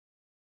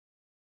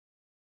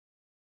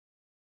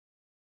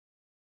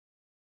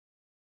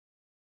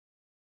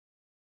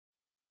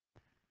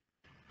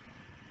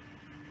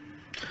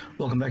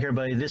Welcome back,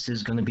 everybody. This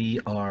is going to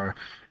be our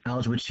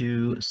Algebra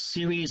 2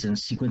 Series and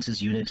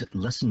Sequences Unit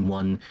Lesson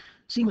 1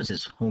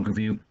 Sequences Home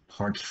Review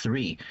Part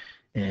 3.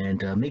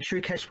 And make sure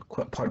you catch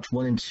Parts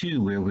 1 and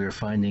 2 where we're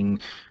finding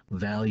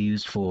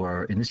values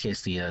for, in this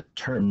case, the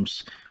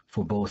terms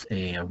for both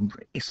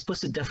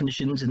explicit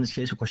definitions, in this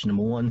case for question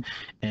number 1,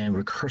 and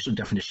recursive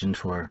definition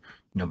for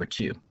number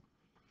 2.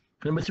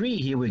 For number 3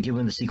 here, we're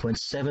given the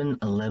sequence 7,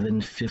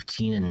 11,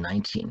 15, and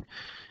 19.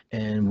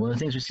 And one of the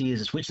things we see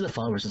is which of the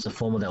following is a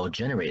formula that will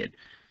generate it.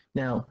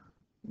 Now,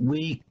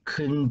 we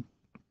can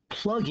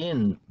plug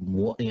in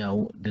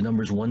the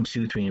numbers 1,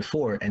 2, 3, and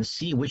 4 and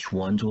see which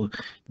ones will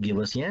give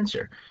us the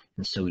answer.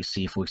 And so we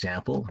see, for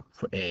example,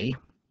 for A,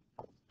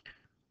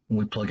 when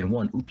we plug in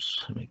 1,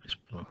 oops, let me make this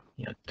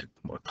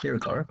more clear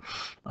color.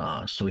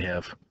 So we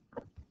have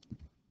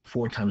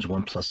 4 times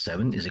 1 plus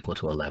 7 is equal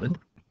to 11.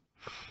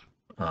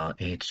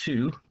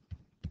 A2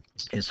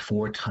 is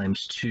 4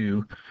 times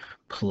 2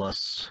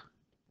 plus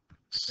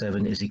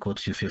 7 is equal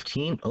to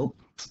 15. Oh,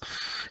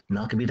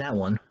 not gonna be that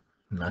one.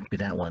 Not gonna be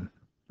that one.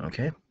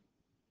 Okay.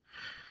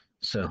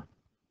 So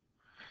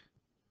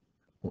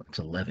it's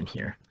 11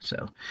 here.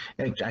 So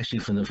actually,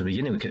 from the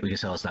beginning, we can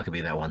tell it's not gonna be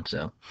that one.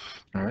 So,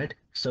 all right.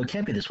 So it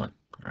can't be this one.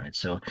 All right.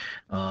 So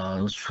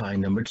let's try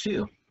number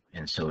 2.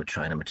 And so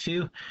try number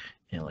 2,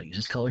 and I'll use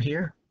this color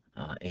here.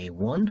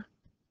 A1.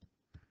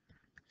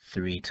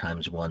 3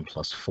 times 1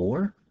 plus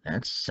 4.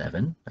 That's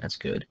 7. That's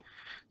good.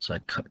 So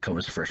that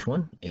covers the first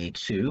one.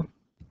 A2.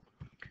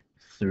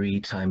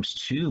 3 times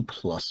 2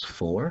 plus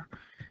 4.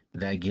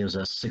 That gives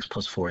us 6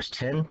 plus 4 is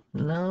 10.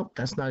 No,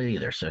 that's not it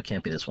either, so it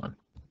can't be this one.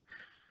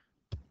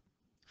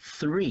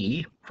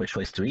 3, for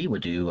choice 3,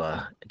 we'll do,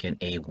 again,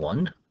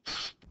 A1.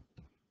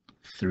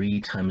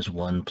 3 times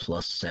 1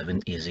 plus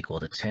 7 is equal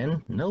to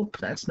 10. Nope,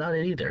 that's not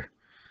it either,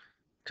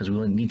 because we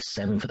only need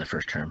 7 for the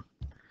first term.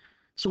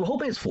 So we're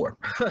hoping it's 4.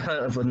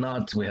 If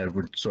not,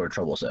 we're sort of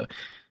trouble. So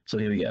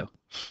here we go.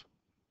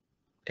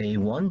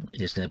 A1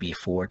 is going to be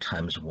 4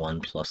 times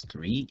 1 plus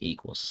 3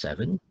 equals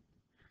 7.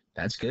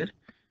 That's good.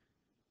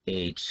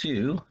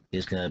 A2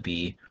 is going to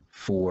be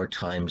 4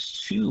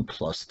 times 2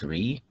 plus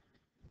 3.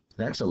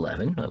 That's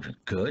 11.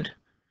 Good.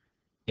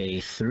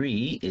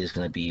 A3 is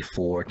going to be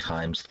 4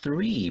 times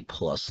 3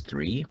 plus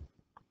 3.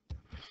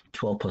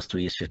 12 plus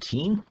 3 is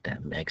 15.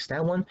 That makes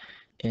that one.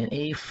 And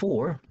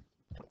A4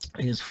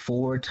 is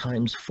 4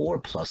 times 4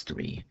 plus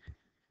 3.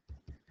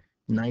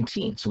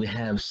 19. So we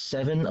have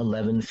 7,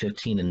 11,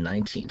 15, and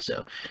 19.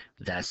 So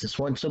that's this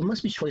one. So it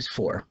must be choice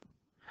 4.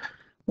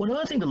 One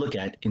other thing to look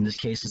at in this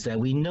case is that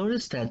we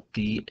notice that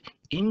the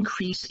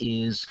increase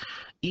is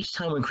each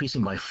time we're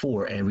increasing by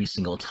 4 every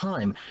single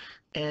time.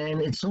 And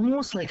it's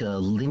almost like a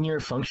linear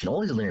function,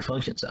 always a linear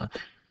function.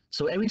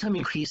 So every time you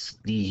increase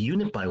the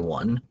unit by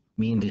 1,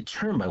 meaning the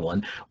term by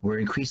 1, we're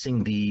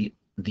increasing the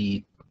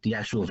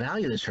actual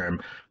value of the term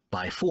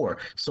by 4,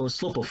 so a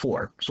slope of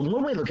 4. So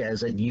one way to look at it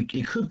is that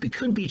it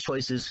could be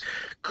choices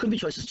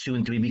 2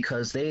 and 3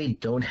 because they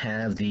don't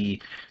have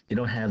the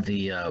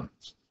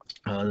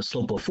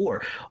slope of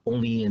 4.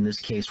 Only in this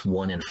case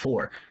 1 and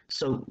 4.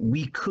 So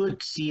we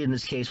could see in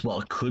this case,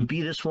 well, it could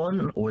be this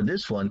one or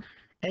this one,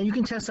 and you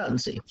can test out and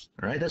see.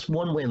 All right, that's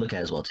one way to look at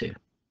it as well too.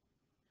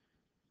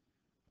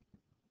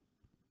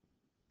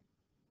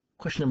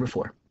 Question number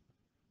 4.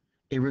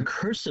 A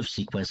recursive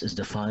sequence is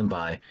defined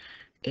by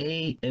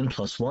an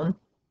plus 1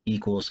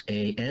 equals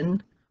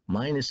an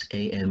minus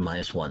an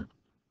minus 1,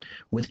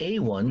 with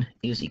a1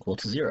 is equal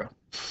to 0,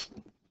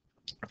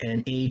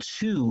 and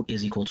a2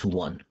 is equal to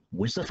 1,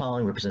 which the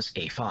following represents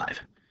a5.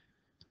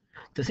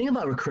 The thing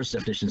about recursive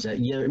definitions is that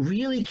you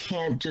really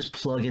can't just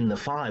plug in the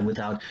 5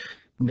 without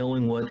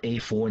knowing what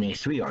a4 and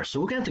a3 are, so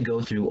we're going to have to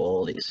go through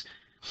all these.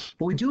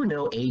 But we do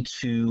know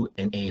a2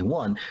 and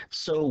a1,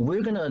 so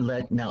we're going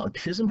to now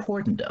this is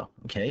important though,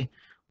 okay?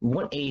 We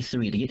want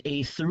a3. To get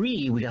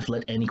a3, we have to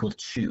let n equal to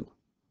 2.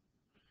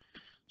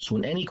 So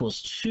when n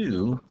equals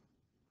 2,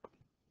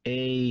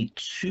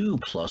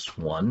 a2 plus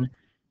 1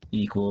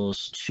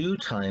 equals 2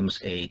 times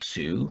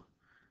a2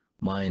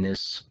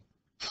 minus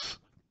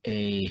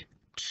a2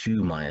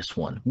 minus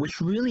 1, which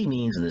really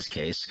means in this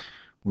case,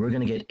 we're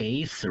going to get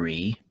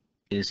a3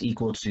 is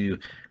equal to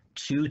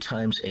 2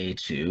 times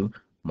a2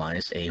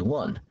 minus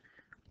a1.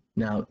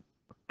 Now,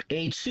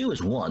 a2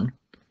 is 1,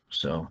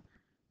 so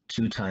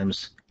 2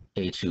 times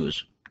a2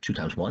 is 2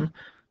 times 1,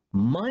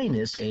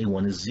 minus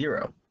a1 is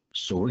 0.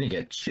 So we're going to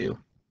get 2.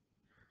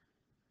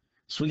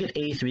 So we get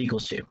a3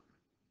 equals 2.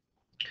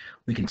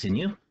 We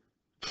continue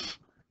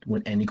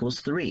when n equals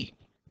 3.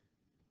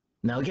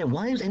 Now again,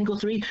 why is n equal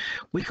 3?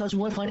 Because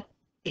we want to find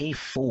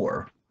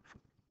a4.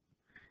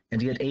 And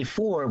to get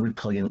a4, we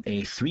plug in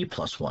a3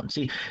 plus 1.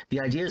 See,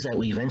 the idea is that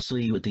we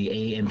eventually, with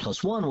the an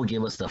plus 1, will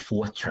give us the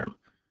 4th term.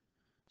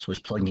 So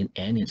it's plugging in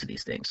n into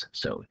these things.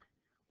 So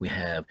we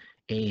have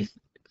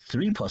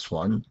a3 plus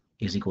 1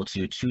 is equal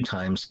to 2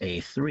 times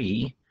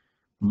a3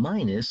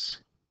 minus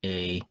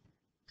a3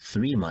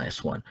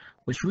 minus 1,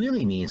 which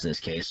really means in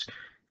this case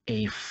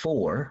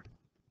a4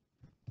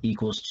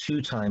 equals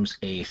 2 times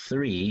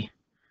a3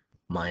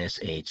 minus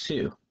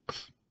a2.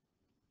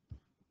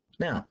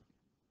 Now,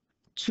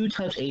 2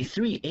 times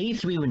A3.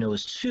 A3 we know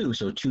is 2,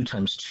 so 2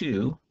 times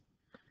 2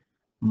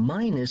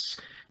 minus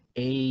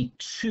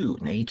A2.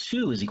 And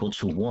A2 is equal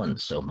to 1,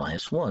 so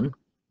minus 1.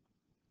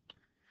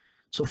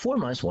 So 4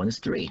 minus 1 is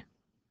 3.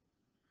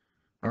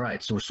 All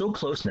right, so we're so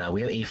close now.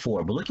 We have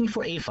A4. We're looking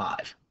for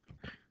A5.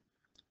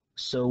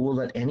 So we'll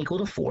let n equal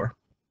to 4.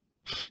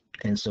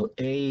 And so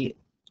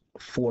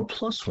A4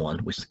 plus 1,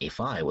 which is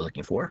A5 we're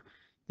looking for,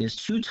 is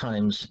 2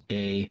 times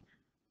A4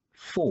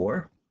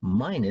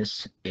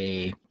 minus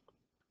A4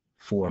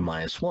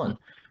 minus 1,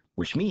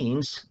 which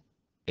means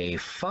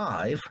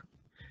A5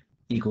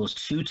 equals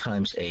 2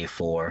 times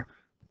A4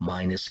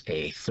 minus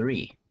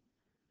A3.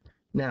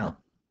 Now,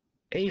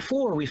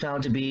 A4 we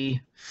found to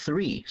be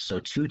 3, so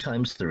 2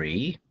 times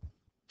 3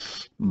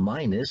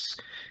 minus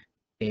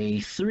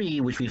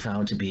A3, which we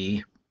found to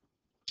be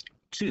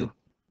 2,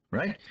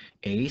 right?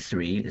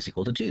 A3 is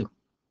equal to 2.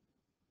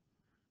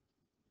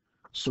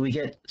 So we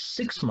get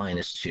 6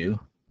 minus 2,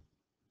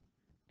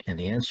 and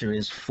the answer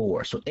is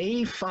 4. So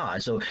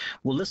A5, so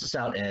we'll list this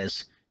out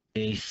as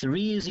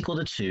A3 is equal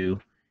to 2,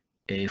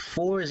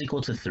 A4 is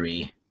equal to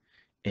 3,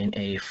 and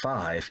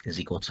A5 is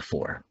equal to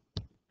 4.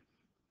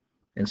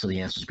 And so the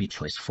answer would be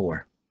choice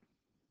 4.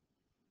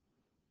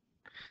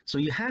 So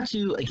you have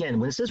to, again,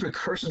 when it says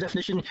recursive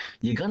definition,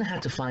 you're going to have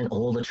to find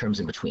all the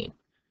terms in between.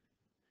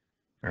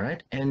 All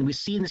right, and we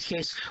see in this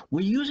case,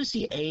 we usually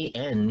see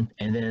an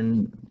and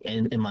then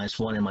n minus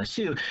 1, n minus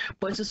 2,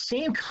 but it's the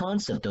same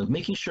concept of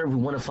making sure we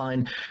want to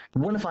find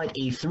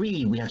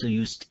A3, we have to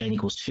use n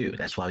equals 2.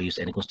 That's why we use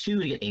n equals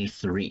 2 to get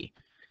A3,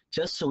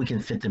 just so we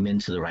can fit them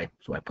into the right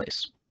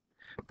place.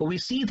 But we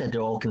see that they're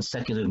all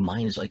consecutive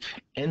minus, like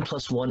n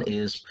plus 1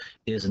 is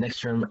the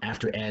next term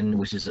after n,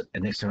 which is the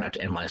next term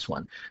after n minus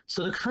 1.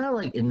 So they're kind of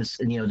like in this,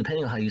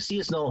 depending on how you see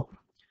it, no,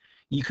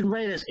 you can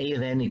write it as a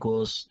of n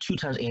equals 2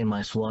 times a n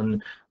minus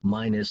 1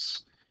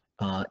 minus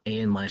a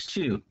n minus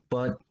 2.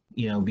 But,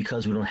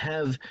 because we don't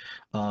have,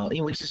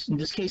 which is, in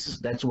this case,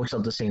 that works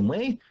out the same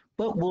way,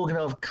 but we're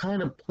going to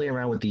kind of play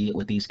around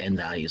with these n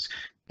values.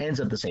 Ends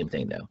up the same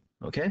thing, though,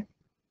 okay?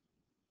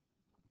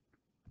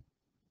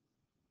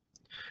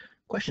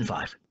 Question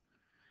 5.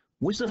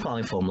 Which of the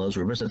following formulas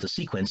represent the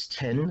sequence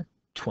 10,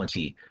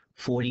 20,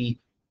 40,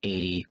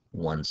 80,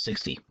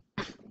 160?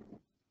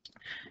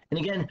 And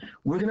again,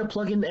 we're going to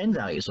plug in the n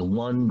values of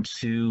 1,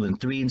 2,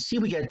 and 3 and see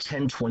if we get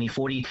 10, 20,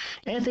 40.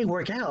 And if they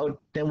work out,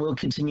 then we'll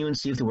continue and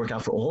see if they work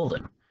out for all of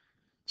them.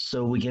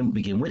 So we can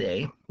begin with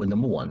A, with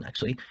number 1,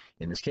 actually,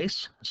 in this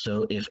case.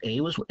 So if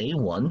A was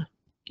A1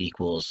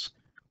 equals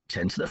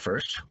 10 to the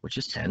first, which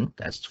is 10,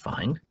 that's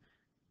fine.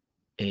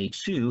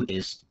 A2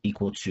 is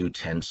equal to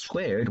 10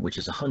 squared, which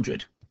is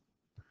 100,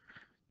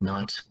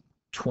 not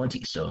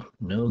 20, so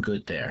no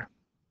good there.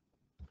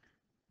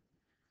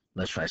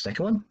 Let's try a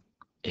second one.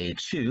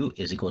 A2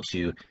 is equal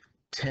to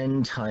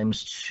 10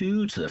 times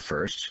 2 to the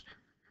first.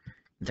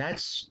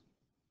 That's,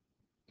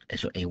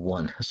 so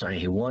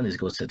A1 is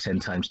equal to 10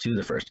 times 2 to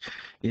the first,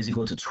 is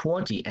equal to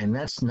 20, and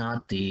that's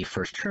not the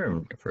first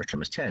term. The first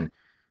term is 10,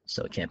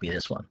 so it can't be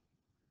this one.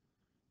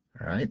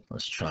 All right,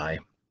 let's try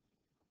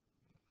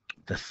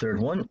the third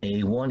one.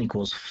 A1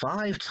 equals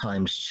 5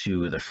 times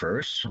 2 to the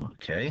first.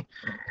 Okay,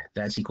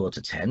 that's equal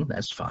to 10.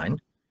 That's fine.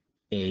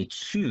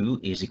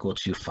 A2 is equal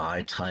to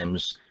 5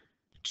 times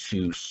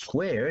 2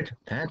 squared.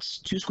 That's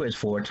 2 squared is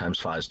 4 times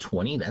 5 is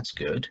 20. That's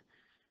good.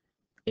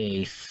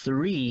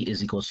 A3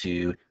 is equal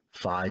to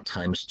 5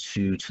 times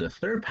 2 to the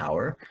third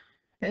power.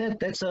 And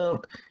that's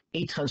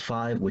 8 times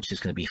 5, which is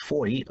going to be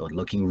 40.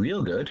 Looking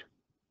real good.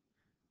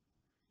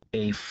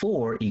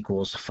 A4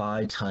 equals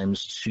 5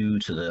 times 2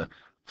 to the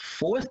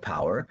fourth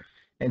power,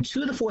 and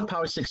 2 to the fourth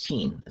power is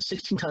 16.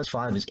 16 times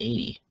 5 is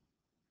 80.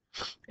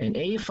 And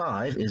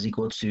A5 is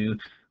equal to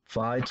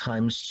 5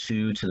 times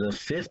 2 to the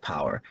fifth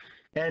power.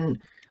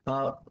 And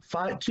 2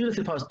 to the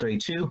fifth power is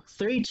 32.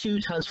 32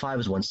 times 5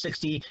 is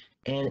 160.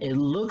 And it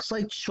looks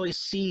like choice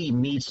C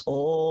meets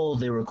all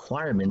the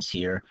requirements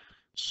here.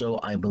 So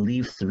I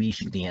believe 3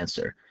 should be the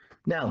answer.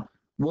 Now,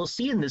 we'll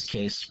see in this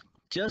case,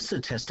 just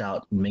to test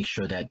out and make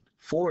sure that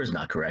 4 is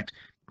not correct.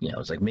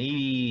 It's like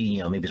maybe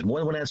it's more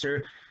than one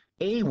answer.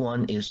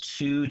 A1 is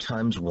 2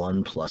 times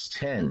 1 plus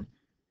 10.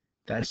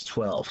 That's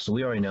 12. So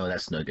we already know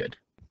that's no good.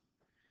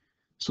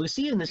 So we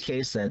see in this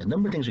case that a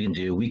number of things we can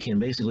do. We can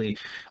basically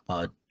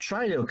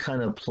try to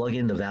kind of plug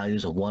in the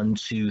values of 1,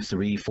 2,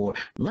 3, 4,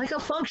 like a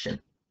function.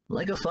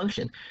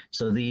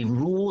 So the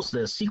rules,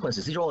 the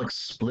sequences, these are all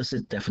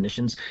explicit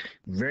definitions,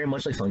 very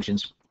much like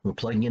functions. We're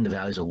plugging in the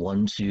values of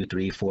 1, 2,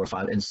 3, 4,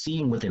 5, and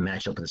seeing what they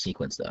match up in the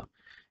sequence, though.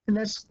 And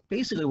that's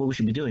basically what we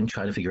should be doing,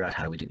 try to figure out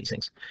how do we do these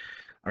things.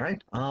 All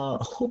right, I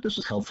hope this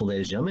was helpful,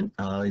 ladies and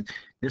gentlemen.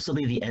 This will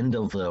be the end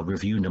of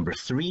review number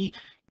 3.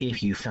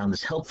 If you found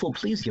this helpful,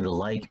 please give it a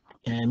like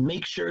and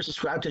make sure to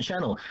subscribe to the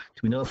channel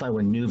to be notified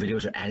when new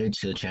videos are added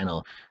to the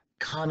channel.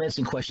 Comments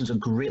and questions are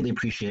greatly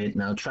appreciated,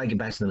 and I'll try to get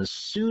back to them as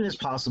soon as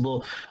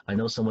possible. I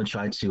know someone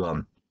tried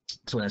to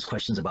someone has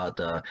questions about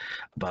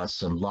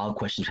some log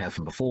questions we had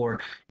from before,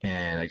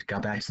 and I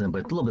got back to them,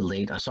 but a little bit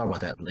late. I'm sorry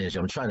about that, ladies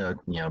and gentlemen. I'm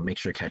trying to make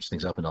sure to catch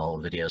things up in all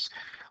videos.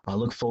 I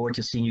look forward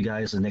to seeing you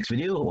guys in the next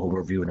video. We'll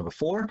review number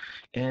 4,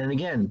 and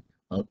again,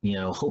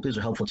 hope these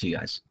are helpful to you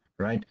guys.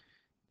 All right.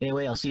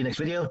 Anyway, I'll see you next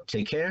video.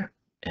 Take care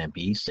and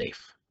be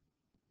safe.